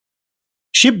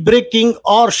Shipbreaking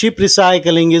or ship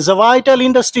recycling is a vital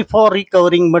industry for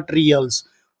recovering materials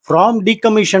from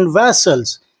decommissioned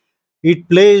vessels. It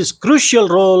plays crucial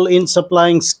role in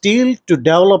supplying steel to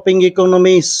developing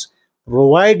economies,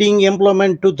 providing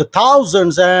employment to the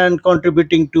thousands and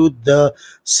contributing to the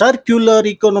circular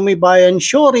economy by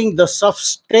ensuring the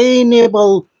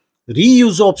sustainable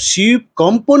reuse of ship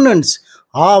components.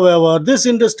 However, this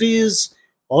industry is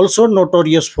also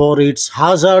notorious for its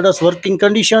hazardous working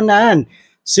condition and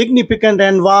significant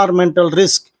environmental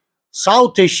risk.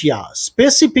 South Asia,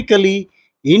 specifically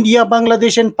India,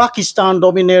 Bangladesh, and Pakistan,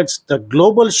 dominates the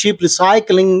global ship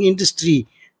recycling industry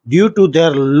due to their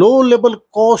low level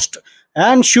cost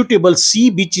and suitable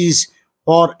sea beaches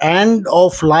for end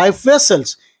of life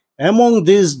vessels. Among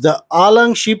these, the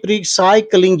ALANG Ship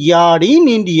Recycling Yard in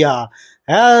India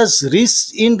has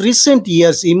in recent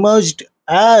years emerged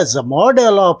as a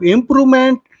model of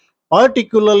improvement,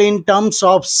 particularly in terms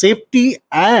of safety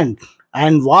and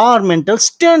environmental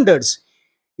standards.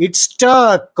 Its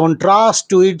stark contrast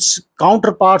to its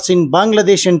counterparts in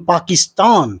Bangladesh and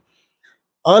Pakistan.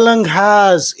 Alang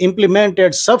has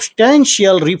implemented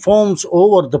substantial reforms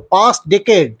over the past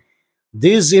decade.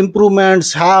 These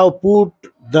improvements have put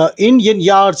the Indian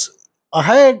yards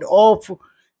ahead of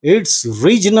its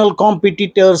regional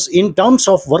competitors in terms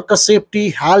of worker safety,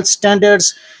 health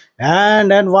standards,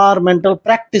 and environmental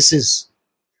practices.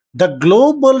 The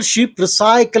global ship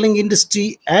recycling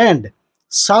industry and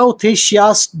South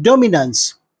Asia's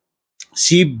dominance.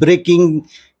 Shipbreaking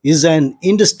is an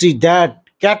industry that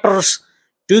caters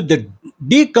to the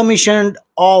decommissioned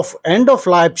of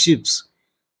end-of-life ships,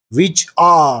 which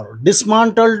are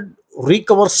dismantled,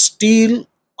 recover steel,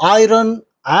 iron,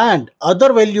 and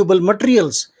other valuable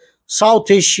materials.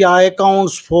 South Asia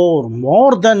accounts for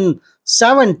more than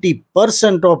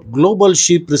 70% of global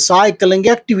ship recycling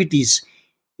activities.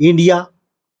 India,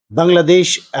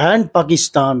 Bangladesh, and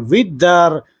Pakistan, with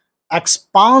their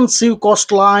expansive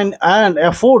coastline and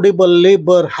affordable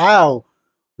labor, have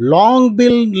long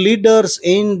been leaders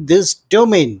in this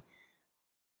domain.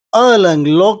 Alang,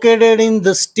 located in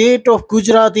the state of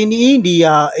Gujarat in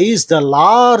India, is the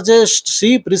largest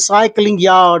ship recycling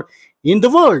yard in the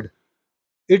world.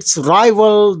 Its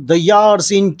rival, the yards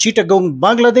in Chittagong,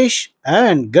 Bangladesh,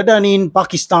 and Gadani in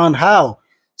Pakistan, have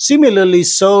similarly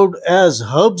served as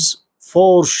hubs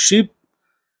for ship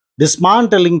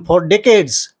dismantling for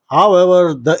decades.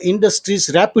 However, the industry's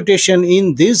reputation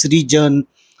in this region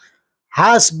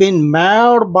has been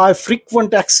marred by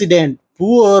frequent accident,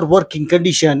 poor working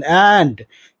condition, and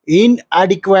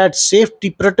inadequate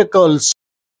safety protocols.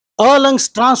 Erlang's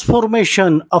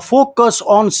transformation, a focus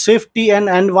on safety and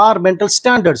environmental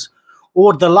standards.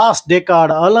 Over the last decade,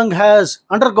 Erlang has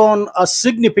undergone a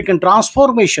significant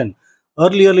transformation.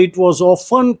 Earlier, it was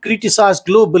often criticized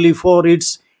globally for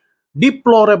its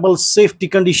deplorable safety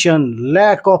condition,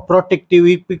 lack of protective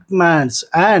equipments,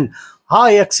 and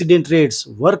high accident rates.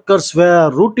 Workers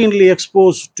were routinely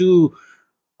exposed to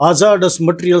hazardous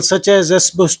materials such as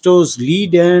asbestos,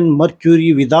 lead, and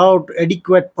mercury without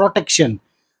adequate protection.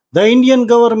 The Indian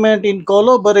government, in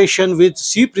collaboration with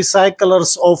ship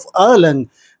recyclers of Ireland,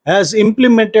 has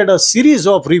implemented a series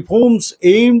of reforms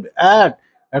aimed at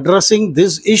addressing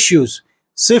these issues.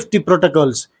 Safety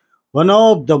protocols. One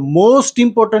of the most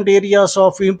important areas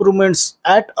of improvements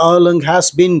at Ireland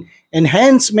has been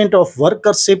enhancement of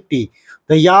worker safety.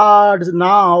 The yard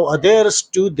now adheres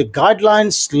to the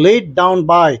guidelines laid down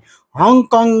by Hong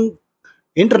Kong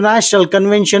International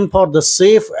Convention for the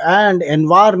Safe and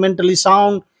Environmentally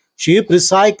Sound Ship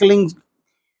Recycling,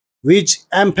 which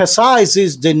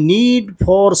emphasizes the need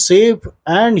for safe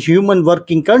and human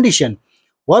working condition.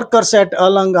 Workers at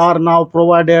Alang are now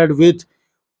provided with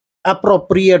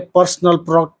appropriate personal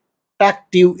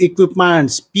protective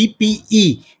equipments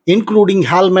PPE, including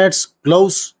helmets,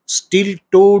 gloves,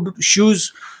 steel-toed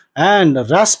shoes, and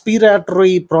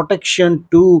respiratory protection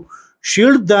to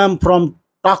shield them from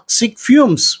toxic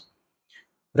fumes.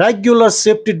 Regular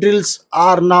safety drills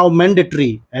are now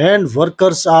mandatory, and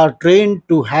workers are trained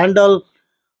to handle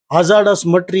hazardous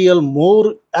material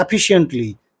more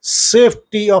efficiently.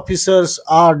 Safety officers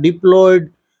are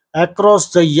deployed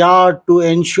across the yard to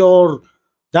ensure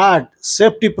that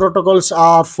safety protocols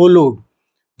are followed.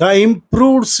 The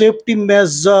improved safety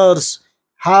measures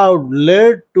have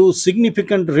led to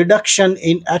significant reduction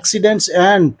in accidents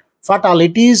and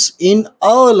fatalities in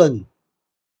Ireland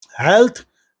health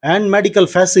and medical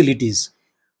facilities.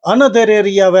 Another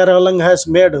area where Alang has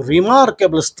made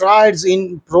remarkable strides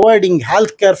in providing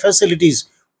healthcare facilities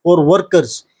for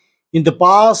workers. In the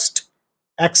past,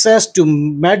 access to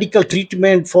medical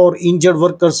treatment for injured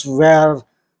workers were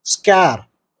scarce,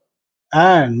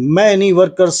 and many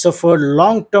workers suffered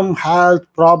long-term health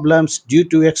problems due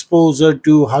to exposure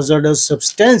to hazardous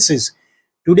substances.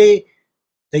 Today,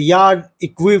 the yard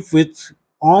equipped with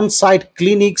on-site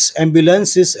clinics,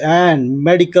 ambulances, and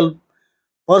medical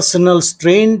personnel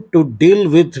trained to deal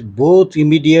with both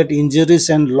immediate injuries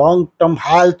and long-term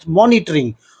health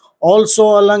monitoring. Also,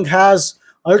 Alang has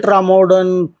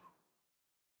ultra-modern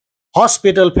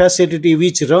hospital facility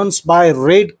which runs by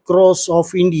Red Cross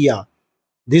of India.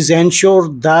 This ensures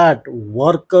that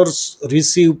workers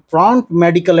receive prompt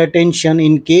medical attention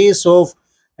in case of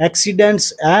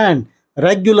accidents and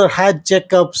regular health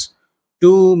checkups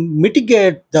to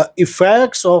mitigate the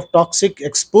effects of toxic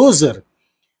exposure.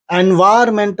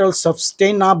 Environmental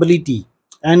sustainability.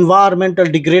 Environmental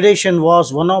degradation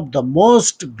was one of the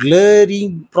most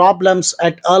glaring problems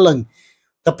at Alang.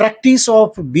 The practice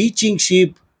of beaching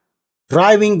ship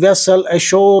driving vessel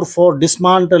ashore for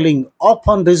dismantling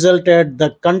often resulted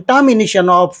the contamination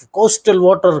of coastal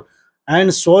water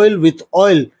and soil with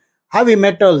oil, heavy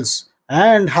metals,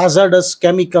 and hazardous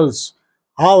chemicals.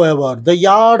 However, the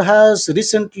yard has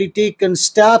recently taken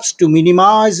steps to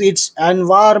minimize its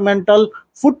environmental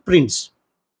footprints.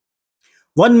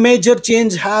 One major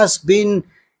change has been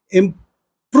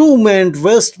improvement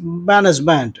waste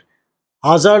management.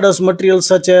 Hazardous materials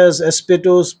such as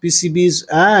asbestos, PCBs,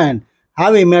 and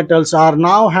heavy metals are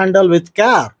now handled with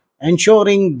care,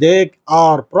 ensuring they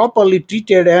are properly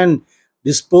treated and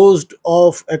disposed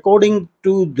of according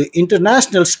to the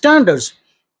international standards.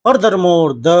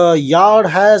 Furthermore, the yard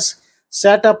has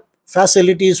set up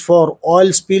facilities for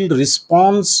oil spill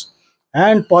response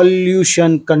and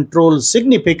pollution control,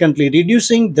 significantly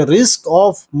reducing the risk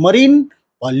of marine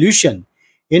pollution.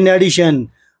 In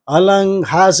addition, Alang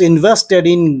has invested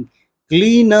in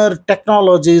cleaner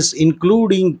technologies,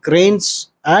 including cranes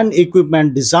and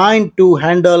equipment designed to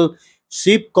handle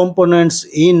ship components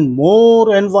in more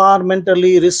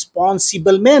environmentally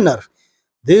responsible manner.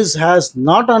 This has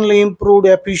not only improved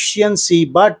efficiency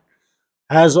but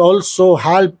has also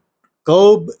helped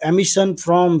curb emission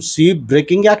from ship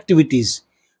breaking activities.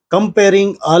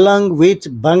 Comparing Alang with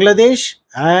Bangladesh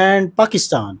and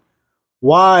Pakistan,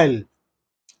 while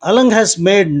Alang has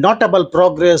made notable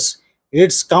progress,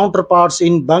 its counterparts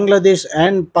in Bangladesh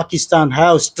and Pakistan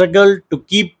have struggled to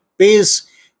keep pace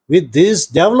with these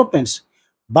developments.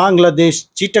 Bangladesh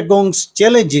Chittagong's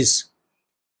challenges.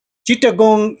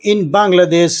 Chittagong in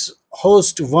Bangladesh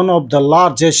hosts one of the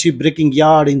largest shipbreaking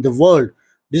yards in the world.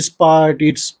 Despite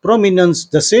its prominence,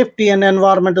 the safety and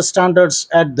environmental standards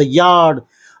at the yard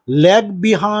lag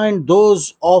behind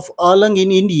those of Alang in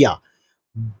India.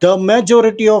 The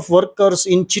majority of workers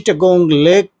in Chittagong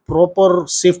lack proper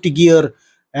safety gear,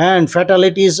 and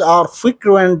fatalities are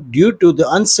frequent due to the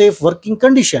unsafe working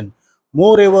condition.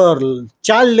 Moreover,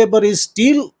 child labor is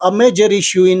still a major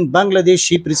issue in Bangladesh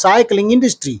ship recycling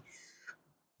industry.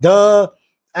 The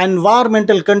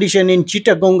environmental conditions in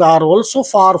Chittagong are also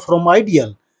far from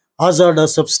ideal.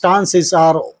 Hazardous substances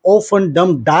are often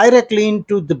dumped directly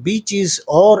into the beaches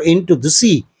or into the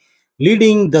sea,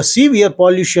 leading the severe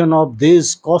pollution of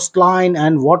these coastline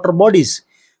and water bodies.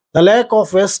 The lack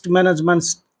of waste management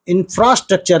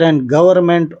infrastructure and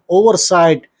government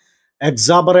oversight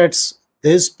exacerbates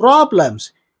these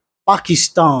problems.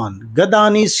 Pakistan,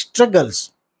 Gadani's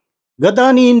struggles.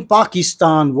 Gadani in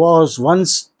Pakistan was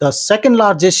once the second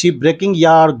largest shipbreaking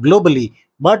yard globally,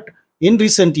 but in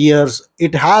recent years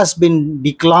it has been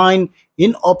declined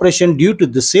in operation due to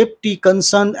the safety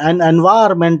concern and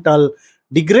environmental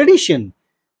degradation.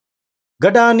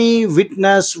 Gadani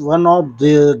witnessed one of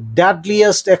the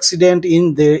deadliest accidents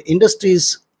in the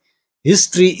industry's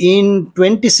history in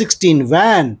 2016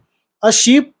 when a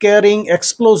ship carrying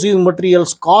explosive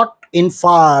materials caught in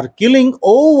fire, killing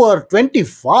over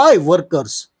 25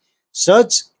 workers.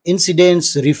 Such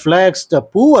incidents reflects the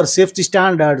poor safety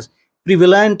standards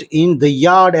prevalent in the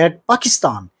yard at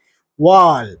Pakistan.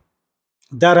 While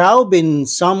there have been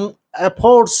some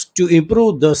efforts to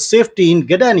improve the safety in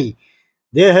Gadani,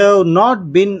 they have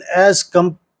not been as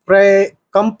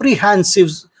comprehensive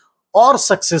or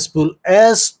successful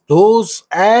as those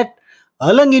at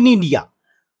Alang in India.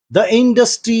 The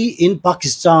industry in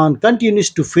Pakistan continues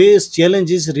to face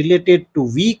challenges related to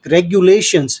weak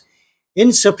regulations,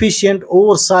 insufficient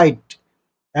oversight,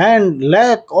 and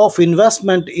lack of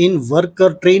investment in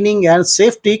worker training and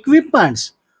safety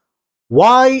equipments.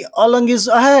 Why Alang is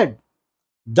ahead?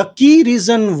 The key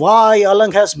reason why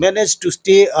Alang has managed to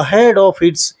stay ahead of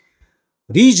its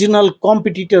regional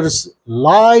competitors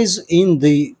lies in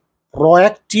the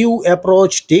proactive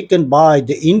approach taken by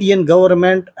the Indian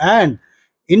government and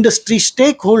industry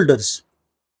stakeholders.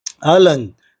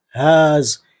 Alan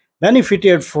has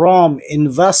benefited from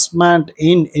investment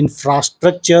in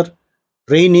infrastructure,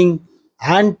 training,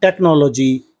 and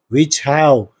technology, which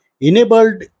have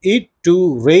enabled it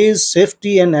to raise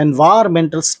safety and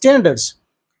environmental standards.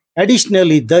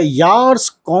 Additionally, the yard's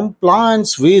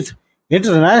compliance with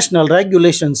international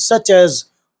regulations such as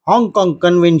Hong Kong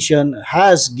Convention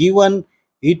has given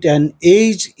it an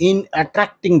edge in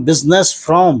attracting business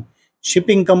from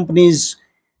shipping companies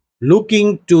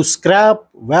looking to scrap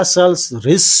vessels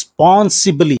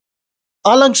responsibly.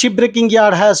 ALANG Ship Breaking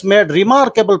Yard has made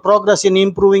remarkable progress in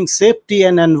improving safety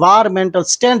and environmental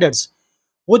standards,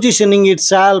 positioning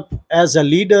itself as a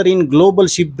leader in global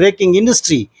shipbreaking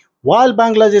industry. While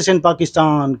Bangladesh and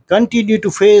Pakistan continue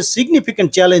to face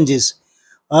significant challenges,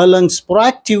 Erlang's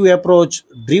proactive approach,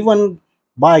 driven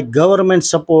by government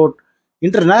support,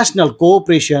 international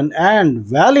cooperation, and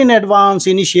well in advance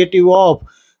initiative of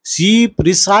ship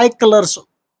recyclers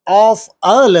of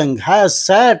Erlang, has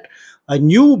set a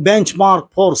new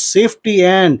benchmark for safety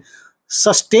and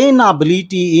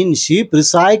sustainability in ship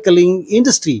recycling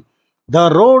industry.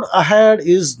 The road ahead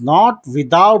is not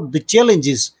without the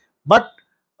challenges, but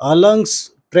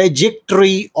Erlang's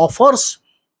trajectory offers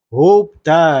hope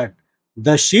that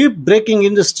the shipbreaking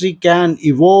industry can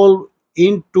evolve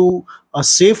into a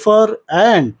safer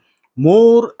and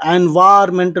more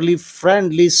environmentally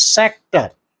friendly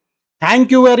sector.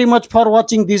 Thank you very much for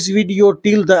watching this video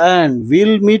till the end.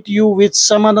 We'll meet you with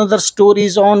some another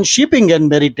stories on shipping and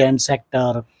maritime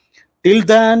sector. Till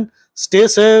then, stay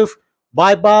safe,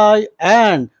 bye bye,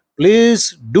 and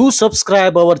please do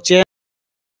subscribe our channel.